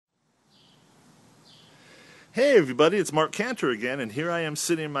Hey everybody, it's Mark Cantor again, and here I am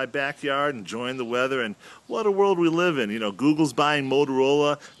sitting in my backyard enjoying the weather, and what a world we live in. You know, Google's buying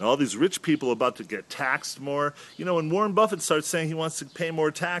Motorola, and all these rich people about to get taxed more. You know, when Warren Buffett starts saying he wants to pay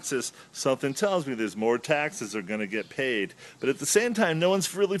more taxes, something tells me there's more taxes are going to get paid. But at the same time, no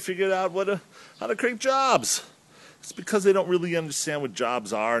one's really figured out how to create jobs. It's because they don't really understand what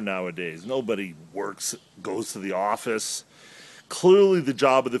jobs are nowadays. Nobody goes to the office. Clearly, the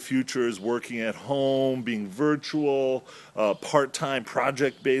job of the future is working at home, being virtual, part-time,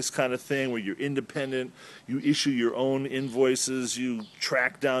 project-based kind of thing where you're independent, you issue your own invoices, you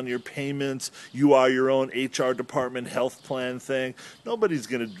track down your payments, you are your own HR department health plan thing. Nobody's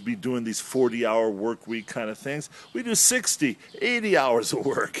going to be doing these 40-hour work week kind of things. We do 60, 80 hours of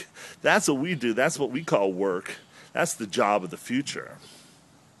work. That's what we do. That's what we call work. That's the job of the future.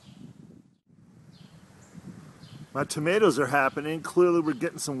 My tomatoes are happening. Clearly we're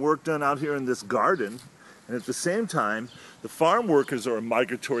getting some work done out here in this garden. And at the same time, the farm workers are a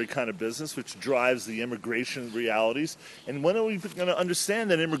migratory kind of business which drives the immigration realities. And when are we going to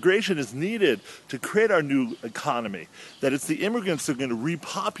understand that immigration is needed to create our new economy? That it's the immigrants that are going to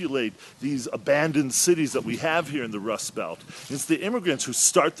repopulate these abandoned cities that we have here in the Rust Belt. And it's the immigrants who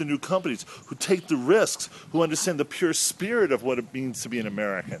start the new companies, who take the risks, who understand the pure spirit of what it means to be an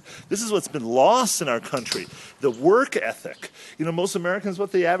American. This is what's been lost in our country, the work ethic. You know, most Americans,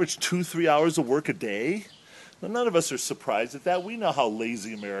 they average 2-3 hours of work a day? Now, none of us are surprised at that. We know how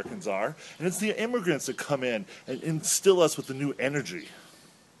lazy Americans are. And it's the immigrants that come in and instill us with the new energy.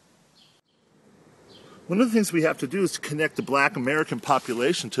 One of the things we have to do is to connect the black American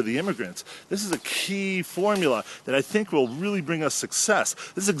population to the immigrants. This is a key formula that I think will really bring us success.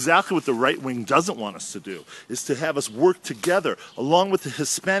 This is exactly what the right wing doesn't want us to do, is to have us work together along with the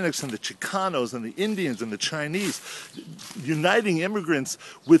Hispanics and the Chicanos and the Indians and the Chinese, uniting immigrants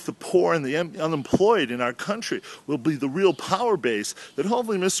with the poor and the unemployed in our country will be the real power base that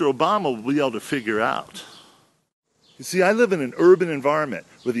hopefully Mr. Obama will be able to figure out. You see, I live in an urban environment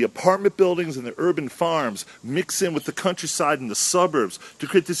where the apartment buildings and the urban farms mix in with the countryside and the suburbs to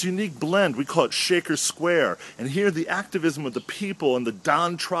create this unique blend. We call it Shaker Square. And here the activism of the people in the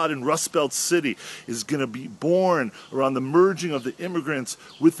downtrodden Rust Belt city is going to be born around the merging of the immigrants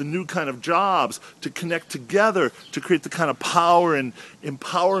with the new kind of jobs to connect together to create the kind of power and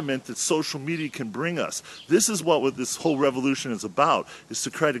empowerment that social media can bring us. This is what this whole revolution is about, is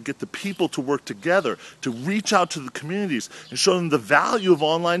to try to get the people to work together, to reach out to the communities and show them the value of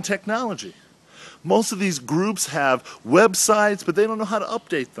online technology. Most of these groups have websites, but they don't know how to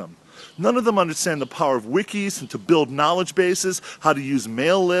update them. None of them understand the power of wikis and to build knowledge bases, how to use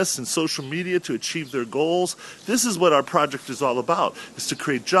mail lists and social media to achieve their goals. This is what our project is all about, is to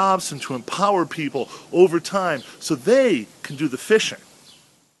create jobs and to empower people over time so they can do the fishing.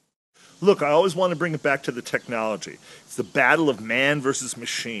 Look, I always want to bring it back to the technology. It's the battle of man versus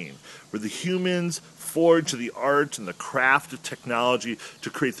machine, where the humans forge the art and the craft of technology to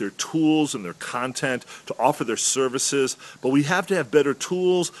create their tools and their content, to offer their services. But we have to have better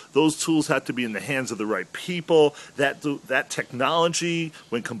tools. Those tools have to be in the hands of the right people. That technology,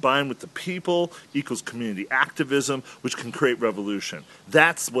 when combined with the people, equals community activism, which can create revolution.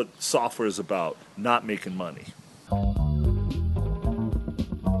 That's what software is about, not making money.